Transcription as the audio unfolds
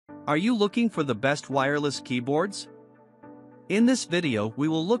Are you looking for the best wireless keyboards? In this video we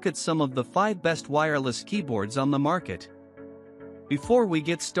will look at some of the 5 best wireless keyboards on the market. Before we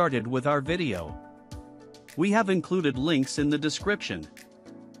get started with our video, we have included links in the description.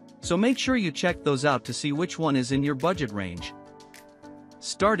 So make sure you check those out to see which one is in your budget range.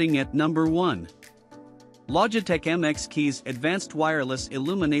 Starting at number 1. Logitech MX Keys Advanced Wireless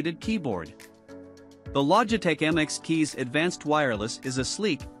Illuminated Keyboard. The Logitech MX Keys Advanced Wireless is a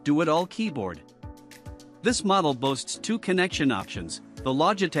sleek, do-it-all keyboard. This model boasts 2 connection options, the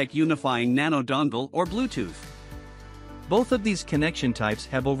Logitech Unifying Nano Dongle or Bluetooth. Both of these connection types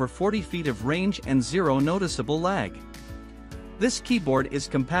have over 40 feet of range and zero noticeable lag. This keyboard is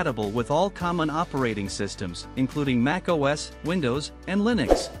compatible with all common operating systems, including Mac OS, Windows, and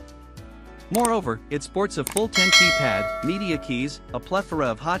Linux. Moreover, it sports a full 10-key pad, media keys, a plethora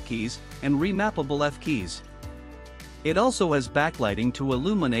of hotkeys, and remappable F keys. It also has backlighting to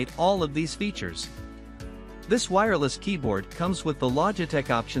illuminate all of these features. This wireless keyboard comes with the Logitech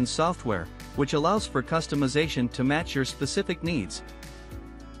Options software, which allows for customization to match your specific needs.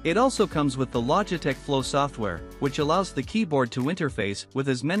 It also comes with the Logitech Flow software, which allows the keyboard to interface with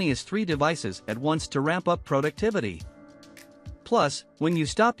as many as 3 devices at once to ramp up productivity. Plus, when you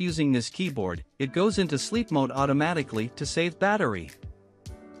stop using this keyboard, it goes into sleep mode automatically to save battery.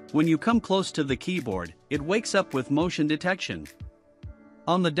 When you come close to the keyboard, it wakes up with motion detection.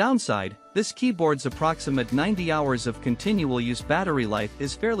 On the downside, this keyboard's approximate 90 hours of continual use battery life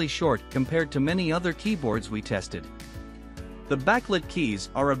is fairly short compared to many other keyboards we tested. The backlit keys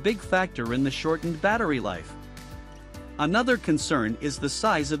are a big factor in the shortened battery life. Another concern is the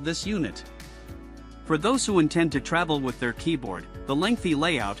size of this unit. For those who intend to travel with their keyboard, the lengthy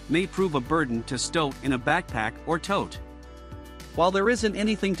layout may prove a burden to stow in a backpack or tote. While there isn't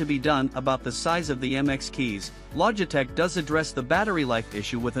anything to be done about the size of the MX keys, Logitech does address the battery life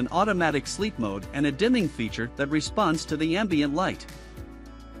issue with an automatic sleep mode and a dimming feature that responds to the ambient light.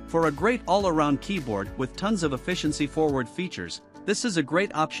 For a great all-around keyboard with tons of efficiency-forward features, this is a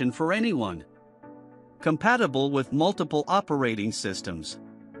great option for anyone. Compatible with multiple operating systems.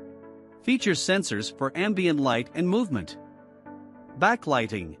 Features sensors for ambient light and movement.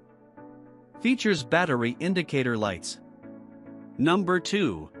 Backlighting. Features battery indicator lights. Number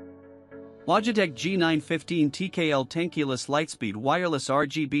 2. Logitech G915 TKL Tankless Lightspeed Wireless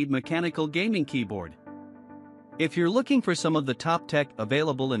RGB Mechanical Gaming Keyboard. If you're looking for some of the top tech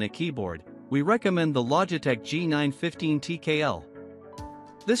available in a keyboard, we recommend the Logitech G915 TKL.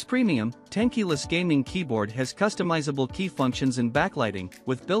 This premium, tankless gaming keyboard has customizable key functions and backlighting,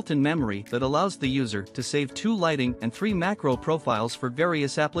 with built-in memory that allows the user to save 2 lighting and 3 macro profiles for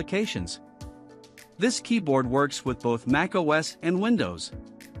various applications. This keyboard works with both Mac OS and Windows.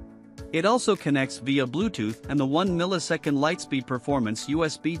 It also connects via Bluetooth and the 1 millisecond Lightspeed Performance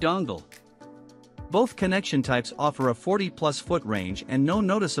USB dongle. Both connection types offer a 40+ foot range and no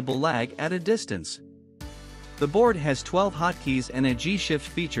noticeable lag at a distance. The board has 12 hotkeys and a G-Shift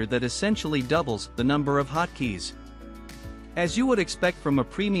feature that essentially doubles the number of hotkeys. As you would expect from a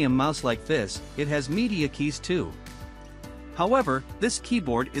premium mouse like this, it has media keys too. However, this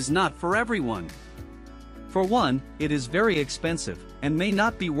keyboard is not for everyone. For one, it is very expensive, and may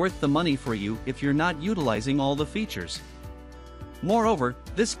not be worth the money for you if you're not utilizing all the features. Moreover,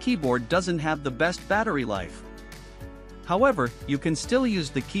 this keyboard doesn't have the best battery life. However, you can still use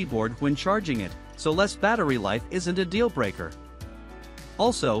the keyboard when charging it, so less battery life isn't a deal breaker.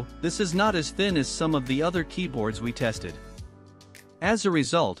 Also, this is not as thin as some of the other keyboards we tested. As a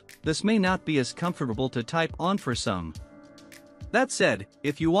result, this may not be as comfortable to type on for some. That said,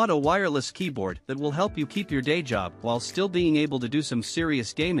 if you want a wireless keyboard that will help you keep your day job while still being able to do some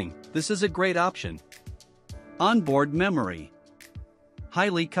serious gaming, this is a great option. Onboard memory.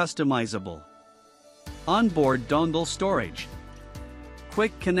 Highly customizable. Onboard dongle storage.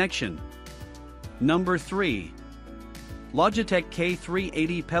 Quick connection. Number 3. Logitech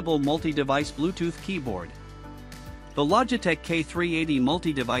K380 Pebble Multi-Device Bluetooth Keyboard. The Logitech K380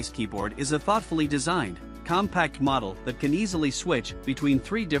 multi-device keyboard is a thoughtfully designed, compact model that can easily switch between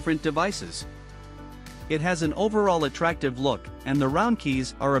 3 different devices. It has an overall attractive look, and the round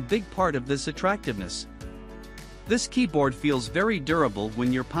keys are a big part of this attractiveness. This keyboard feels very durable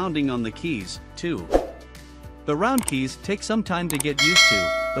when you're pounding on the keys, too. The round keys take some time to get used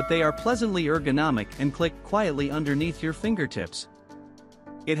to, but they are pleasantly ergonomic and click quietly underneath your fingertips.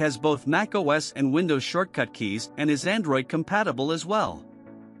 It has both Mac OS and Windows shortcut keys and is Android compatible as well.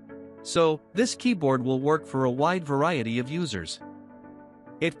 So, this keyboard will work for a wide variety of users.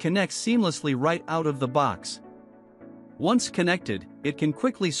 It connects seamlessly right out of the box. Once connected, it can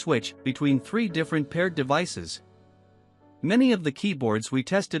quickly switch between 3 different paired devices. Many of the keyboards we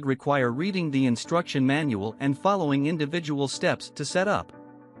tested require reading the instruction manual and following individual steps to set up.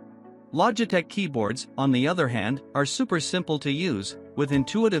 Logitech keyboards, on the other hand, are super simple to use, with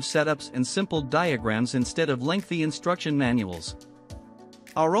intuitive setups and simple diagrams instead of lengthy instruction manuals.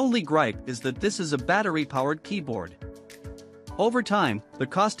 Our only gripe is that this is a battery-powered keyboard. Over time, the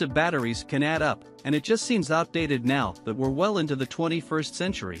cost of batteries can add up, and it just seems outdated now that we're well into the 21st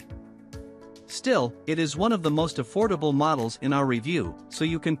century. Still, it is one of the most affordable models in our review, so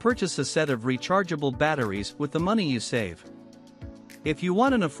you can purchase a set of rechargeable batteries with the money you save. If you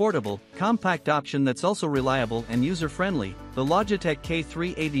want an affordable, compact option that's also reliable and user-friendly, the Logitech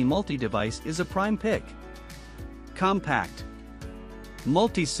K380 multi-device is a prime pick. Compact.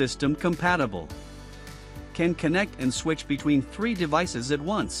 Multi-system compatible. Can connect and switch between 3 devices at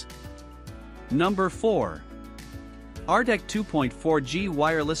once. Number 4. Artec 2.4G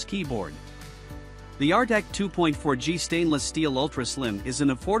Wireless Keyboard. The Artec 2.4G stainless steel Ultra Slim is an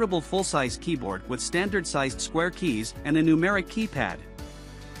affordable full-size keyboard with standard-sized square keys and a numeric keypad.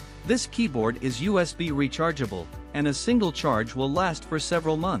 This keyboard is USB rechargeable, and a single charge will last for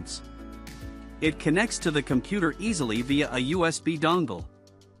several months. It connects to the computer easily via a USB dongle.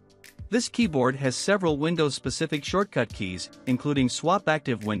 This keyboard has several Windows-specific shortcut keys, including Swap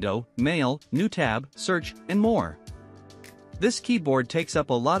Active Window, Mail, New Tab, Search, and more. This keyboard takes up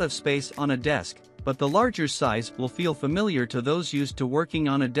a lot of space on a desk, but the larger size will feel familiar to those used to working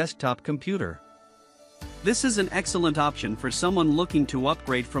on a desktop computer. This is an excellent option for someone looking to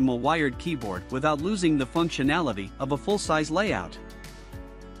upgrade from a wired keyboard without losing the functionality of a full-size layout.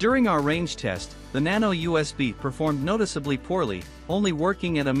 During our range test, the Nano USB performed noticeably poorly, only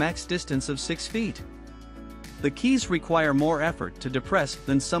working at a max distance of 6 feet. The keys require more effort to depress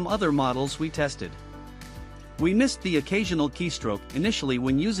than some other models we tested. We missed the occasional keystroke initially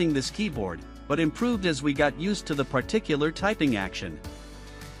when using this keyboard, but improved as we got used to the particular typing action.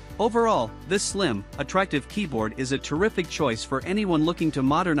 Overall, this slim, attractive keyboard is a terrific choice for anyone looking to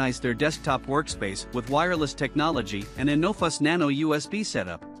modernize their desktop workspace with wireless technology and a no-fuss Nano USB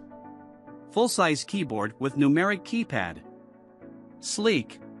setup. Full-size keyboard with numeric keypad.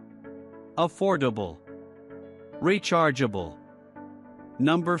 Sleek. Affordable. Rechargeable.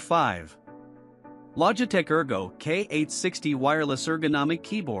 Number 5. Logitech Ergo K860 Wireless Ergonomic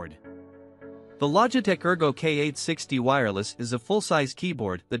Keyboard. The Logitech Ergo K860 Wireless is a full-size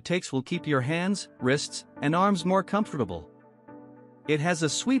keyboard that will keep your hands, wrists, and arms more comfortable. It has a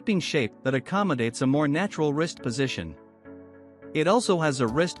sweeping shape that accommodates a more natural wrist position. It also has a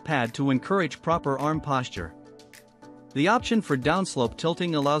wrist pad to encourage proper arm posture. The option for downslope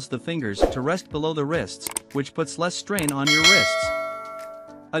tilting allows the fingers to rest below the wrists, which puts less strain on your wrists.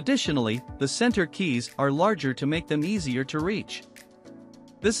 Additionally, the center keys are larger to make them easier to reach.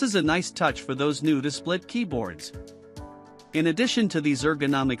 This is a nice touch for those new to split keyboards. In addition to these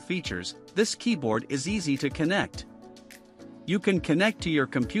ergonomic features, this keyboard is easy to connect. You can connect to your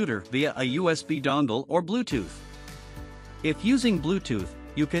computer via a USB dongle or Bluetooth. If using Bluetooth,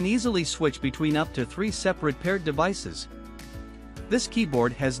 you can easily switch between up to 3 separate paired devices. This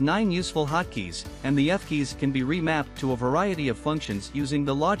keyboard has 9 useful hotkeys, and the F keys can be remapped to a variety of functions using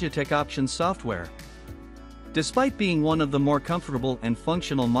the Logitech Options software. Despite being one of the more comfortable and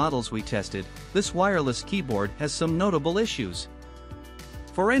functional models we tested, this wireless keyboard has some notable issues.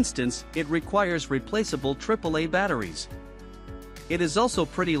 For instance, it requires replaceable AAA batteries. It is also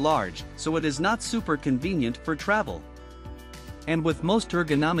pretty large, so it is not super convenient for travel. And with most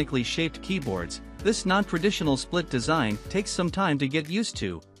ergonomically shaped keyboards, this non-traditional split design takes some time to get used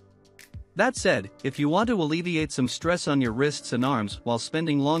to. That said, if you want to alleviate some stress on your wrists and arms while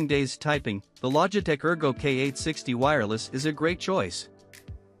spending long days typing, the Logitech Ergo K860 Wireless is a great choice.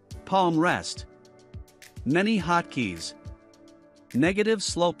 Palm rest. Many hotkeys. Negative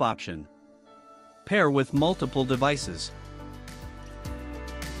slope option. Pair with multiple devices.